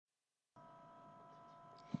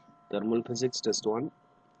Thermal physics test 1.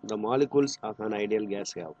 The molecules of an ideal gas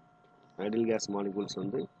have. Ideal gas molecules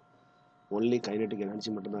வந்து only kinetic energy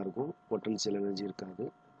மட்டும்தான் இருக்கும், potential energy இருக்காது.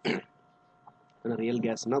 ஆனால் real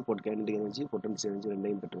gasனா kinetic energy, potential energy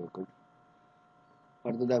ரெண்டையும் பெற்று இருக்கும்.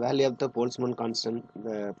 அடுத்து the value of the Boltzmann constant.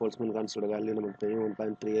 The Boltzmann constant value நமக்கு தெரியும்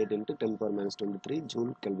 1.38 into 10 power minus 23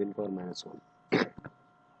 joule Kelvin power minus 1.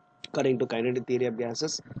 According to kinetic theory of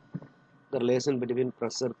gases, the relation between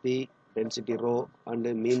pressure P, density rho and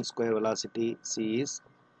mean square velocity c is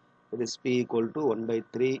P equal to 1 by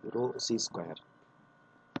 3 rho c square.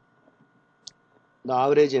 The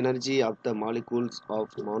average energy of the molecules of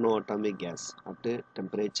monoatomic gas at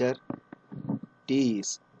temperature T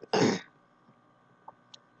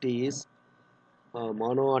is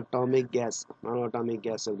monoatomic gas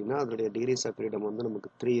அப்படின்னா அதோடைய degrees of freedom வந்து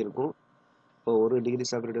நமக்கு 3 இருக்கும். இப்போ 1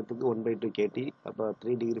 degrees of freedomத்துக்கு 1 by 2 kT. அப்போ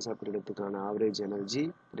 3 degrees of freedomத்துக்கான average energy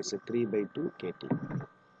is 3 by 2 kT.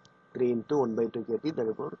 3 into 1 by 2 kT,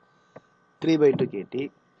 therefore 3 by 2 kT.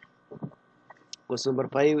 Question number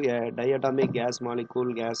 5. A diatomic gas molecule,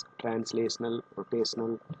 gas translational,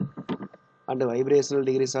 rotational and vibrational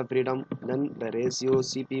degrees of freedom, then the ratio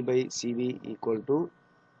Cp by Cv equal to,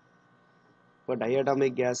 இப்போ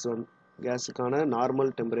diatomic கேஸுக்கான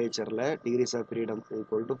normal டெம்பரேச்சரில் degrees of freedom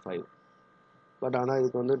equal to 5. But ஆனால்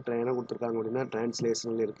இதுக்கு வந்து என்ன கொடுத்துருக்காங்க அப்படின்னா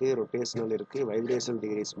translational இருக்குது, rotational இருக்குது, வைப்ரேஷனல்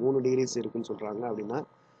டிகிரிஸ் 3 டிகிரிஸ் இருக்குன்னு சொல்கிறாங்க. அப்படின்னா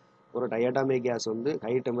ஒரு டயட்டாமிக் கேஸ் வந்து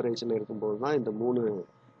ஹை டெம்பரேச்சரில் இருக்கும்போது தான் இந்த 3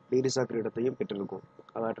 டிகிரிஸ் ஆஃப் ஃப்ரீடத்தையும் பெற்றிருக்கும்.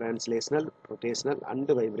 அதாவது டிரான்ஸ்லேஷனல், ரொட்டேஷனல்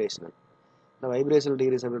அண்டு வைப்ரேஷனல். இந்த வைப்ரேஷனல்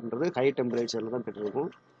டிகிரிஸ் அப்படின்றது ஹை டெம்பரேச்சரில் தான் பெற்றிருக்கும்.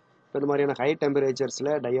 இப்போ இந்த மாதிரியான high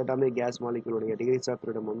டெம்பரேச்சர்ஸில் diatomic case மாலிகுலுடைய decrease of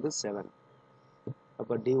freedom வந்து 7.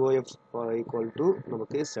 அப்போ DOF ஈக்குவல் டு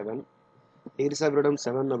நமக்கு 7. degrees of freedom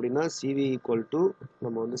 7 அப்படின்னா CV equal to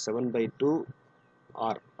நம்ம வந்து 7 by 2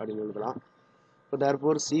 R அப்படின்னு எழுதலாம். இப்போ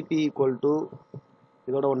therefore CP equal to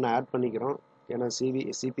இதோட ஒன்று ஆட் பண்ணிக்கிறோம். ஏன்னா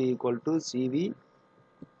CP equal to CV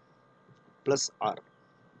plus R.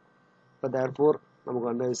 இப்போ therefore நமக்கு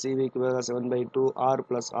வந்து CVக்கு 7 by 2 R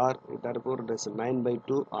plus R, therefore it is 9 by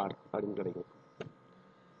 2 R அப்படின்னு கிடைக்கும்.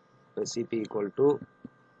 இப்போ CP equal to,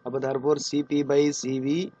 அப்போ therefore CP by CV,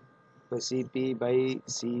 Cp by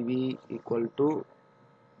Cv equal to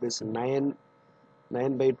this 9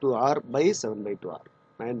 by 2 R by 7 by 2 R.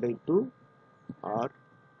 9 by 2 R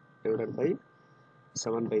divided by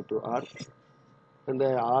 7 by 2 R. And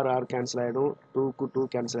the R cancel ஆயிடும், 2 க்கு 2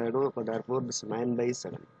 cancel ஆயிடும். So therefore this 9 by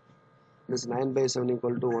 7. This 9 by 7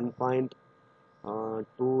 equal to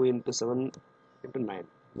 1.2 into 7 into 9.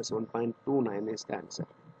 This 1.29 is the answer.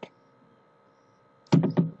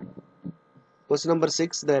 Question number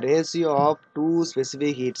 6. The ratio of two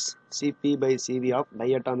specific heats Cp by Cv of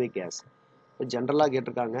diatomic gas. ஜென்ரலாக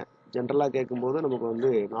கேட்டிருக்காங்க. ஜென்ரலாக கேட்கும்போது நமக்கு வந்து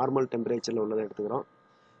normal டெம்பரேச்சரில் உள்ளதை எடுத்துக்கிறோம்.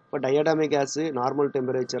 இப்போ டயட்டாமிக் கேஸு நார்மல்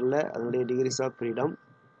டெம்பரேச்சரில் அதனுடைய decrease of freedom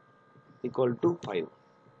equal to 5.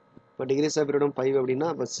 இப்போ டிகிரிஸ் ஆஃப் ஃப்ரீடம் 5 அப்படின்னா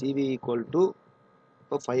இப்போ Cv ஈக்குவல் டு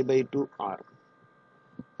இப்போ 5 by 2 R.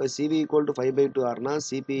 இப்போ Cv equal to 5 by 2 Rனா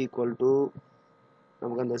Cp equal to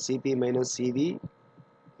நமக்கு அந்த Cp minus Cv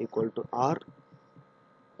equal to R.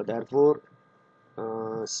 Therefore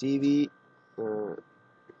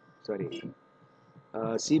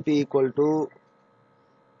Cp equal to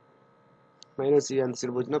minus Cv answer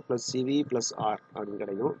போச்சுன்னா plus Cv plus R அப்படின்னு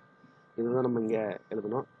கிடைக்கும். இதுதான் நம்ம இங்கே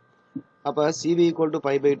எழுதணும். அப்போ Cv equal to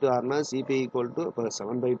 5 by 2 Rனா Cp equal to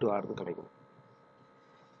 7 by 2 R கிடைக்கும்.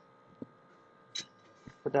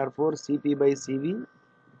 Therefore Cp by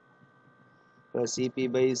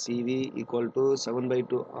Cv equal to 7 by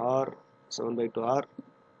 2 R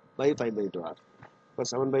by 5 by 2 R. இப்போ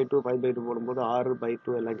 7 by 2 5 by 2 போடும்போது 6 by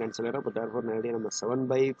 2 எல்லாம் கேன்சல் ஆகிடும். இப்போ therefore நேரடியாக நம்ம 7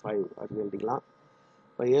 by 5 அப்படின்னு எழுதிக்கலாம்.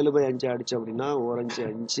 இப்போ 7 by 5 அடிச்சு அப்படின்னா 4 5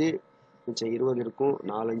 5 மிச்சம் 20 இருக்கும்.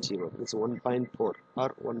 4 5 20. It's 1.4 or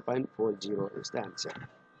 1.40 is the answer.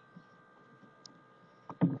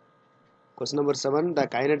 Question number 7. The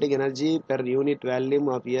kinetic energy per unit volume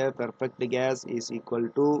of a perfect gas is equal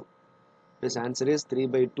to, this answer is 3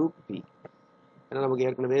 by 2 P. ஏன்னா நமக்கு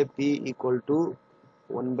ஏற்கனவே P equal to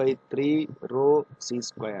 1 by 3 rho c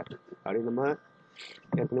square அப்படின்னு நம்ம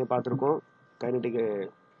ஏற்கனவே பார்த்துருக்கோம். Kinetic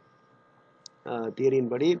தியரியின்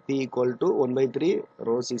படி P equal to 1 by 3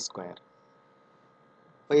 rho c square.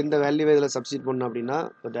 இப்போ இந்த வேல்யூவை இதில் சப்ஸ்டிட் பண்ணோம் அப்படின்னா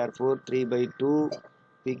therefore 3 by 2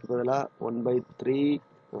 Pக்கு பதிலாக 1 by 3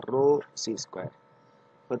 rho c square.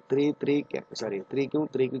 இப்போ 3க்கும்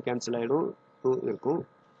 3க்கும் கேன்சல் ஆகிடும், 2 இருக்கும்.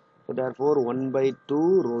 therefore 1 by 2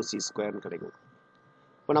 rho c square கிடைக்கும்.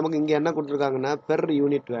 இப்போ நமக்கு இங்கே என்ன கொடுத்துருக்காங்கன்னா பெர்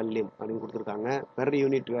யூனிட் வேல்யூம் அப்படின்னு கொடுத்துருக்காங்க. பெர்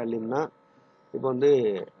யூனிட் வேல்யூம்னா இப்போ வந்து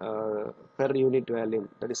பெர் யூனிட் வேல்யூம்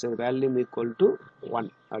தட் இஸ் வேல்யூம் ஈக்குவல் டு 1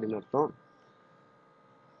 அப்படின்னு அர்த்தம்.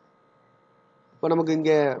 இப்போ நமக்கு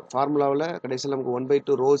இங்கே ஃபார்முலாவில் கடைசியில் நமக்கு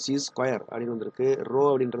 1/2 ரோ சி ஸ்கொயர் அப்படின்னு வந்திருக்கு. ரோ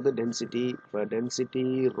அப்படின்றது டென்சிட்டி. இப்போ density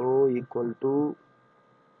row equal to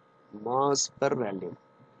mass per வேல்யூம்.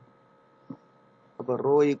 அப்போ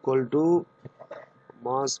row equal to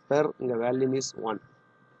mass per இங்கே வேல்யூம் இஸ் 1.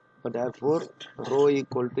 இப்போ therefore row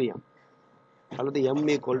equal to M அல்லது எம்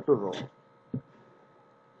ஈக்குவல் டு ரோ.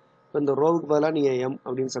 இப்போ இந்த ரோவுக்கு பதிலாக நீங்கள் எம்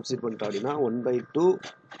அப்படின்னு சப்ஸ்டிட் பண்ணிட்டோம் அப்படின்னா 1/2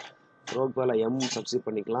 ரோவுக்கு பதிலாக எம் சப்ஸ்டிட்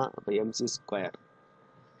பண்ணிக்கலாம். அப்போ எம்சி ஸ்கொயர்.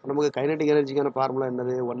 நமக்கு கைனடிக் எனர்ஜிக்கான ஃபார்முலா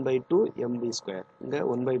என்னது 1/2 mv ஸ்கொயர். இங்கே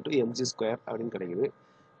 1/2 mc ஸ்கொயர் அப்படின்னு கிடைக்குது.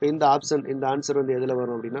 இப்போ இந்த ஆப்ஷன் இந்த ஆன்சர் வந்து எதில்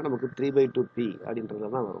வரும் அப்படின்னா நமக்கு 3/2 p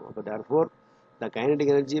அப்படின்றதுல தான் வரும். அப்போ தேர்ஃபோர் த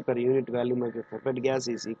கைனடிக் எனர்ஜி பெர் யூனிட் வேல்யூம் of perfect case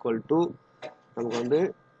is equal to நமக்கு வந்து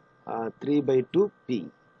 3/2 p.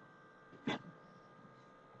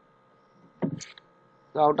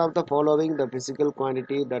 So out of the following, the physical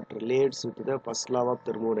quantity that relates with the first law of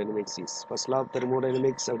thermodynamics is. First law of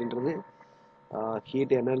thermodynamics அப்படின்றது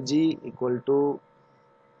heat energy equal to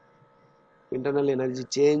internal energy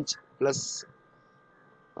change plus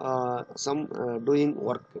some doing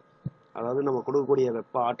work. அதாவது நம்ம கொடுக்கக்கூடிய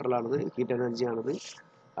வெப்ப ஆற்றலானது heat energy ஆனது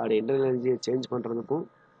அப்படி internal எனர்ஜியை change பண்ணுறதுக்கும்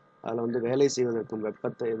அதில் வந்து வேலை செய்வதற்கும்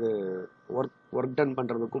வெப்பத்தை இது ஒர்க் டன்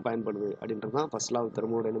பண்ணுறதுக்கும் பயன்படுது அப்படின்றது தான் first law of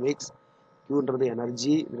thermodynamics. Qன்றது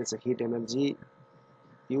energy, it is heat energy.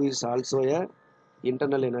 U is also a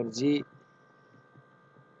internal energy,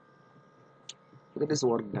 that is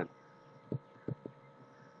work done.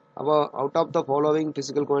 About out of the following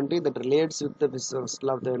physical quantity that relates with the first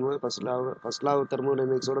law of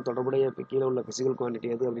thermodynamics ஓட தொடர்புடைய கீழே உள்ள physical quantity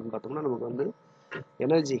எது அப்படின்னு பார்த்தோம்னா நமக்கு வந்து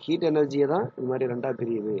energy, heat எனர்ஜியை தான் இது மாதிரி ரெண்டாக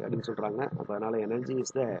பிரியுது அப்படின்னு சொல்கிறாங்க. அப்போ அதனால் எனர்ஜி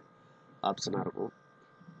இஸ் த ஆப்ஷனாக இருக்கும்.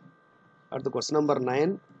 அடுத்து question number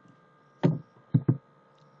 9,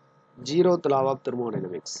 zeroth law of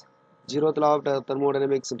thermodynamics. Zeroth law of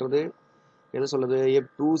தெர்மோடைனமிக்ஸ்ன்றது என்ன சொல்லுது? if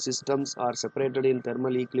two systems are separated in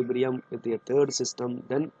thermal equilibrium with a third system,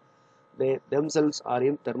 then they themselves are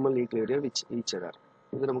in thermal equilibrium with each other.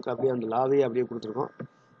 இது நமக்கு அப்படியே அந்த லாவே அப்படியே கொடுத்துருக்கோம்.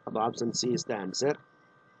 அப்போ option C is the answer.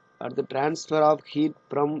 அடுத்து transfer of heat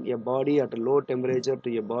from a body at low temperature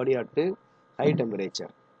to a body at high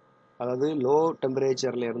temperature. அதாவது லோ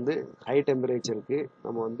டெம்பரேச்சர்லேருந்து ஹை டெம்பரேச்சருக்கு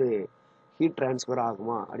நம்ம வந்து ஹீட் ட்ரான்ஸ்ஃபர்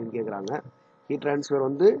ஆகுமா அப்படின்னு கேட்குறாங்க. ஹீட் ட்ரான்ஸ்ஃபர்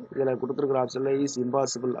வந்து இதில் கொடுத்துருக்குற ஆப்ஷனில் இஸ்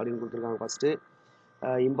இம்பாசிபிள் அப்படின்னு கொடுத்துருக்காங்க. ஃபஸ்ட்டு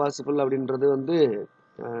இம்பாசிபிள் அப்படின்றது வந்து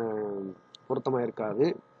பொருத்தமாக இருக்காது.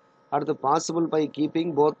 அடுத்து possible by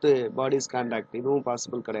keeping both bodies contact, இதுவும்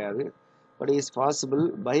பாசிபிள் கிடையாது. But is possible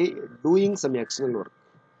by doing some external work.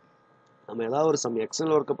 நம்ம ஏதாவது ஒரு சம்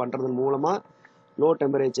எக்ஸ்டர்னல் ஒர்க்கை பண்ணுறதன் மூலமாக லோ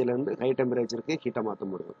டெம்பரேச்சர்லேருந்து ஹை டெம்பரேச்சருக்கு ஹீட்டை மாற்ற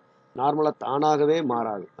முடியும். நார்மலாக தானாகவே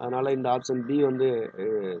மாறாது. அதனால் இந்த ஆப்ஷன் பி வந்து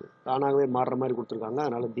தானாகவே மாறுற மாதிரி கொடுத்துருக்காங்க.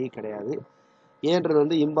 அதனால் பி கிடையாது. ஏன்றது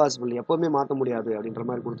வந்து இம்பாசிபிள், எப்போவுமே மாற்ற முடியாது அப்படின்ற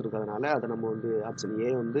மாதிரி கொடுத்துருக்கிறதுனால அதை நம்ம வந்து ஆப்ஷன்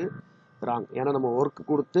ஏ வந்து ராங். ஏன்னா நம்ம ஒர்க்கு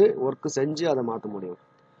கொடுத்து ஒர்க்கு செஞ்சு அதை மாற்ற முடியும்,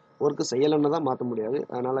 ஒர்க்கு செய்யலைன்னு தான் மாற்ற முடியாது.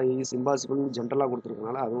 அதனால் இஸ் இம்பாசிபிள்னு ஜென்ரலாக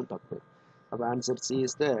கொடுத்துருக்கனால அதுவும் தப்பு. அப்போ answer C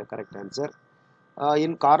is the correct answer.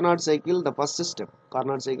 In Carnot cycle the first step,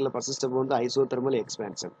 Carnot சைக்கிளில் ஃபர்ஸ்ட் ஸ்டெப் வந்து ஐசோதெர்மல்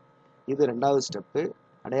எக்ஸ்பேன்ஷன், இது ரெண்டாவது step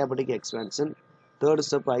அடையாபட்டிக் expansion. Third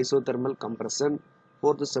step isothermal compression,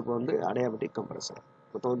 fourth step வந்து அடையாபட்டிக் கம்ப்ரெஷன்.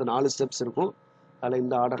 மொத்தம் வந்து 4 ஸ்டெப்ஸ் இருக்கும். அதில்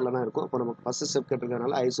இந்த ஆர்டரில் தான் இருக்கும். இப்போ நமக்கு first step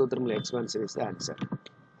கேட்டிருக்கனால isothermal expansion is the answer.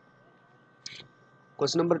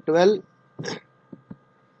 Question number 12,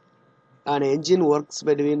 an engine works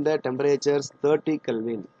between the temperatures 30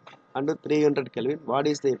 Kelvin and 300 Kelvin. What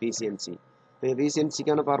is the efficiency? The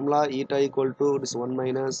efficiencyக்கான formula eta equal to 1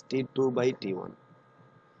 minus T2 by T1.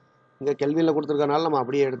 இங்கே கெல்வினில் கொடுத்துருக்கனால நம்ம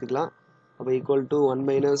அப்படியே எடுத்துக்கலாம். அப்போ equal to 1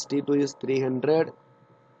 minus T2 is 300,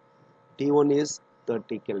 T1 is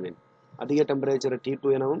 30 Kelvin. அதிக டெம்பரேச்சரை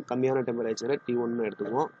T2 எனவும் கம்மியான டெம்பரேச்சரை T1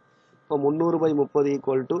 எடுத்துக்குவோம். இப்போ 300/30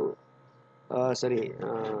 equal to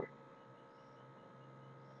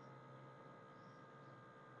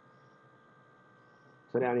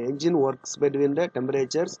an engine works between the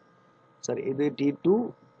temperatures, இது T2,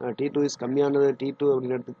 T2 இஸ் கம்மியானது T2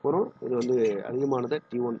 அப்படின்னு எடுத்துக்க போகிறோம். இது வந்து அதிகமானது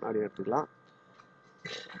T1 அப்படின்னு எடுத்துக்கலாம்.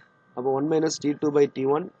 அப்போ 1 minus T2 by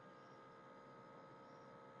T1,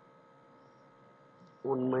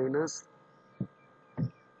 1 minus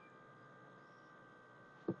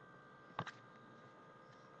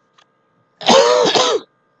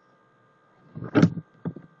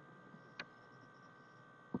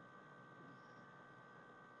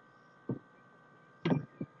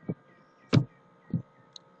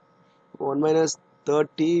one minus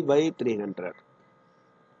 30 by 300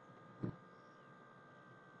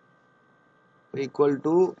 equal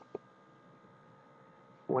to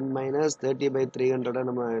 1 minus 30 by 300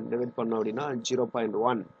 நம்ம டிவைட் பண்ணோம் அப்படின்னா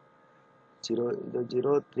 0.1.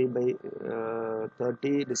 0 3 by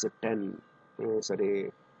 30 is 10. sorry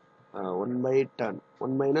 1 by 10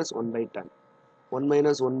 1 minus 1 by 10 1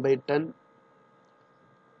 minus 1 by 10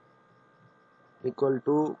 equal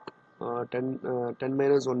to 10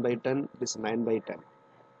 minus 1 by 10 is 9 by 10.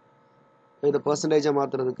 இந்த percentage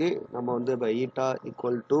மாத்துறதுக்கு நம்ம வந்து eta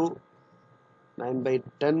equal to 9 by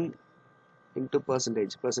 10 into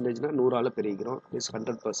percentage na 100 ஆல பெருக்கிக்கிறோம் is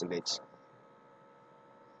 100%.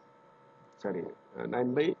 sorry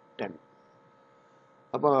 9 by 10.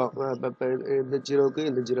 அப்போ இந்த ஜீரோக்கு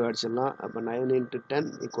இந்த ஜீரோ அடிச்சிடலாம். அப்போ 9 into 10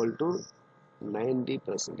 equal to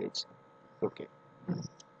 90%. okay.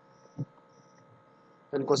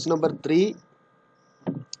 Then question number 3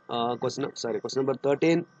 question number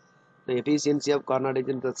 13. The efficiency of Carnot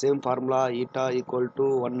engine is the same formula, eta equal to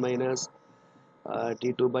 1 minus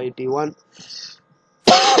T2 by T1.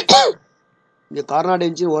 The Carnot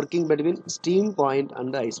engine working between steam point and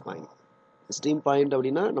the ice point. Steam point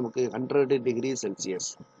அப்படின்னா நமக்கு 100 degree Celsius,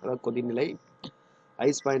 அதாவது கொதிநிலை.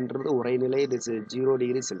 Ice பாயிண்ட்றது உறைநிலை, it is 0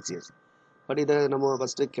 degree Celsius. But இதை நம்ம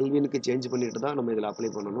first கெல்வினுக்கு change பண்ணிட்டு தான் நம்ம இதில் அப்ளை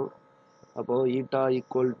பண்ணணும். அப்போது eta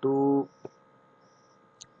equal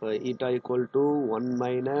to 1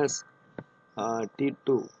 minus T2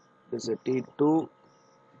 is T2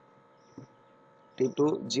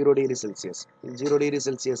 0 degree Celsius. 0 degree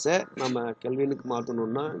Celsius நம்ம கெல்வினுக்கு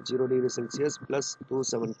மாற்றணும்னா 0 degree Celsius plus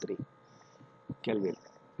 273 Kelvin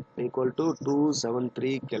equal to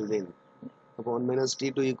 273 Kelvin. அப்போ 1 minus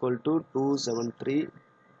T2 equal to 273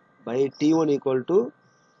 by T1 equal to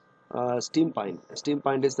steam point. Steam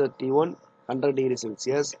point is the T1 100 degree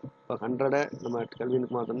Celsius. இப்போ 100 நம்ம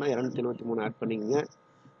கெல்வினுக்கு மாற்றோம்னா 273 add பண்ணிக்கங்க.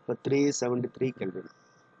 இப்போ 373 Kelvin.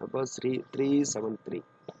 அப்போ 373.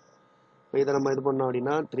 இப்போ இதை நம்ம இது பண்ணோம்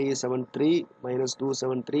அப்படின்னா 373 minus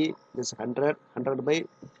 273 is 100 by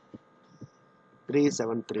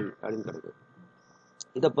 373 அப்படின்னு கிடைக்கும்.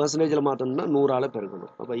 இதை பர்சன்டேஜில் மாற்றணும்னா 100 ஆல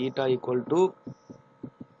பெருக்கணும். அப்போ eta equal to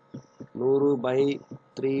 100 by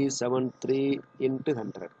 373 into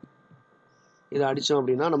 100. இதை அடித்தோம்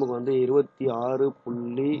அப்படின்னா நமக்கு வந்து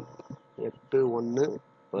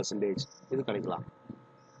 26.81% இது கிடைக்கலாம்.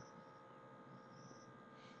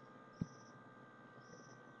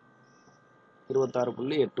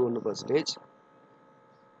 %26.81.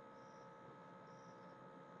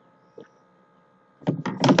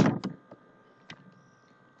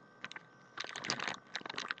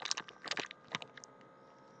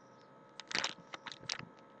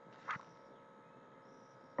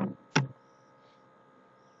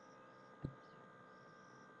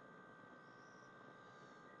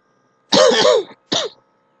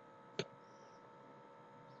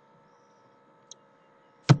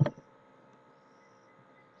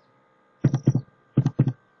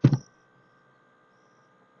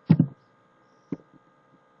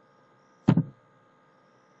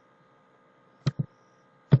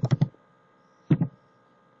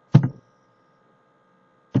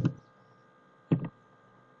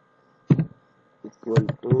 equal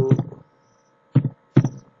to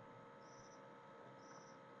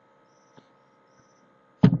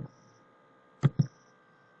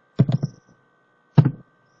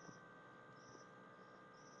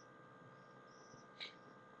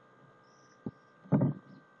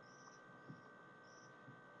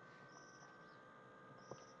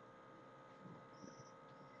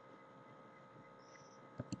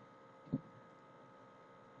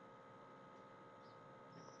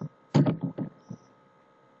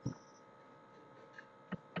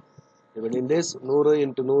in this 100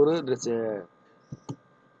 into 100 this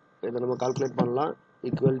இதை நம்ம கால்குலேட் பண்ணலாம்.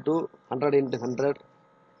 equal to 100 into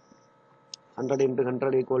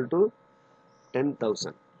 100 equal to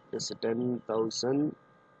 10,000. this 10,000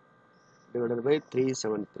 divided by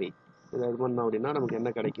 373. இதை இது பண்ணோம் அப்படின்னா நமக்கு என்ன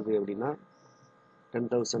கிடைக்குது அப்படின்னா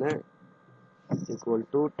 10,000 equal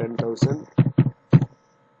to 10,000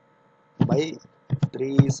 by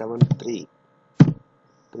 373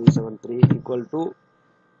 equal to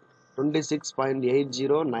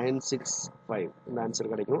 26.80965 இந்த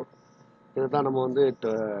ஆன்சர் கிடைக்கும். இதை தான் நம்ம வந்து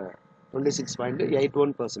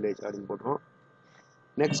 26.81% அப்படின்னு போடுறோம்.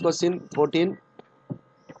 Next question 14.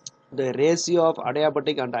 The ratio of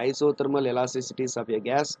adiabatic and isothermal elasticities of a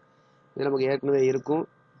gas. இது நமக்கு ஏற்கனவே இருக்கும்.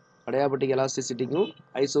 adiabatic elasticity-க்கும்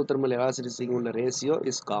isothermal elasticity-க்கும் உள்ள ரேஷியோ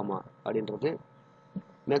இஸ் காமா அப்படின்றது.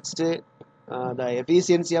 Next the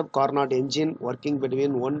efficiency of Carnot engine working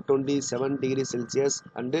between 127 degree Celsius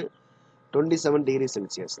and 27 degree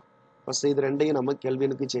Celsius. First இது ரெண்டையும் நம்ம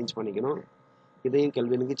கெல்வினுக்கு change பண்ணிக்கணும். இதையும்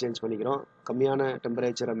கெல்வினுக்கு சேஞ்ச் பண்ணிக்கிறோம். கம்மியான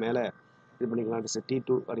டெம்பரேச்சரை மேலே இது பண்ணிக்கலாம். T2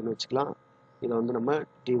 அப்படின்னு வச்சுக்கலாம். இதை வந்து நம்ம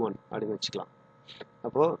T1 அப்படின்னு வச்சுக்கலாம்.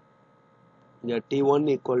 அப்போது இங்கே T1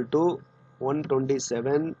 equal to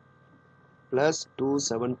 127 plus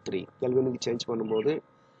 273 கெல்வினுக்கு change பண்ணும்போது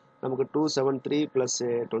நமக்கு 273 plus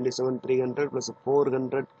 27300 plus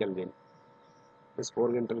 400 kelvin plus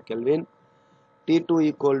 400 Kelvin. T2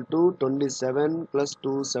 equal to 27 plus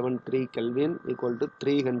 273 Kelvin equal to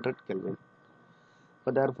 300 Kelvin. So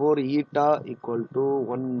therefore eta equal to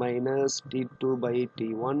 1 minus T2 by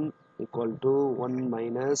T1 equal to 1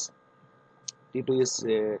 minus T2 is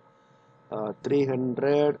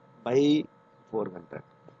 300 by 400.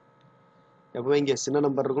 எப்போ இங்கே சின்ன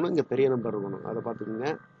number இருக்கணும், இங்கே பெரிய number இருக்கணும், அதை பார்த்துக்கோங்க.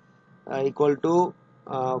 Equal to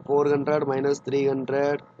 400 minus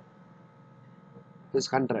 300 is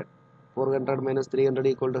 100. 400 minus 300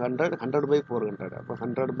 equal to 100. 100 by 400.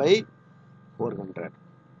 100 by 400.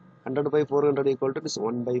 100 by 400 equal to is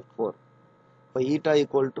 1 by 4. So eta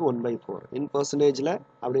equal to 1 by 4. In percentage la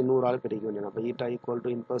அப்படி 100 ஆல் பெருக்க வேண்டியது. அப்போ eta equal to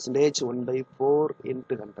in percentage 1 by 4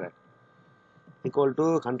 into 100 equal to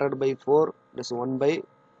 100 by 4 is 1 by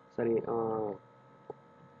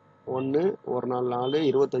 1 ஒரு நாள் 4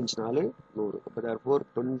 25 நாள் 100. அப்போ therefore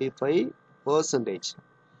 25%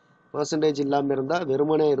 percentage இல்லாமல் இருந்தால்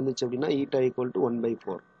வெறுமனே இருந்துச்சு அப்படின்னா eta equal to 1 by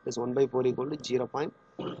 4 is 1 by 4 equal to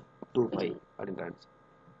 0.25 அப்படின்ற ஆன்சர்.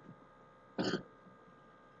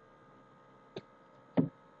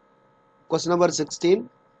 Question number 16.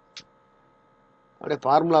 அப்படியே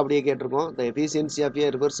ஃபார்முலா அப்படியே கேட்டிருக்கோம். The efficiency of a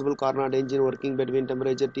reversible Carnot engine working between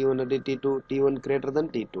temperature T1 and T2, T1 greater than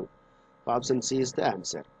T2. Option C is the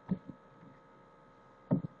answer.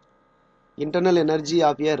 Internal energy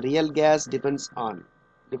of a real gas depends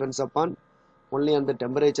upon only on the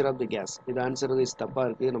temperature of the gas. இது answer is தப்பாக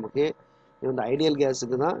இருக்குது. நமக்கு இது வந்து ideal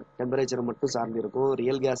கேஸுக்கு தான் temperature மட்டும் சார்ந்து இருக்கும்.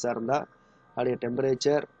 ரியல் கேஸாக இருந்தால் அதோடைய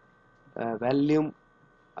டெம்பரேச்சர், வேல்யூம்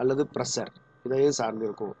அல்லது ப்ரெஷர் இதையும் சார்ந்து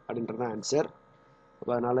இருக்கும் அப்படின்றது தான் ஆன்சர்.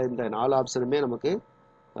 அப்போ அதனால் இந்த 4 ஆப்ஷனுமே நமக்கு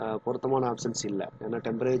பொருத்தமான ஆப்ஷன்ஸ் இல்லை. ஏன்னா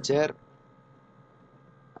டெம்பரேச்சர்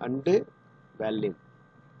அண்டு வேல்யூம்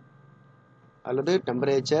அல்லது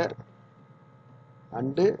டெம்பரேச்சர்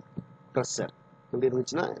அண்டு ப்ரெஷர் இப்படி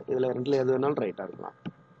இருந்துச்சுன்னா இதில் ரெண்டில் எது வேணாலும் ரைட்டாக இருக்கலாம்.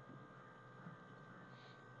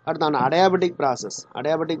 அடுத்து adiabatic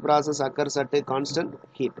process occurs at constant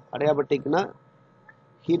heat. அடியாபெட்டிக்னா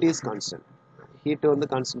heat is constant, heat வந்து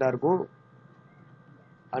கான்ஸ்டண்ட்டாக இருக்கும்.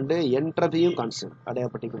 And என்ட்ரபியும் constant.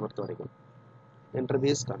 அடியாபெட்டிக் பொறுத்த வரைக்கும் entropy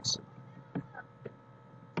is constant.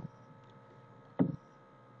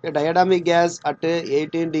 Diatomic gas at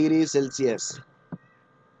 18 degrees Celsius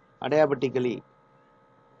adiabatically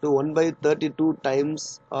to 1 by 32 times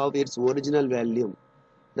of its original volume.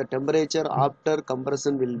 The temperature after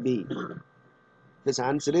compression will be. This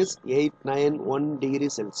answer is 891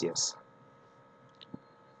 degrees Celsius.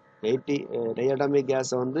 80 diatomic gas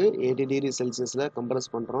வந்து 80 degree Celsiusல compress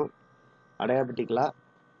பண்ணுறோம் adiabaticல.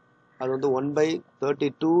 அது வந்து 1 by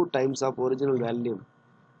 32 times of original volume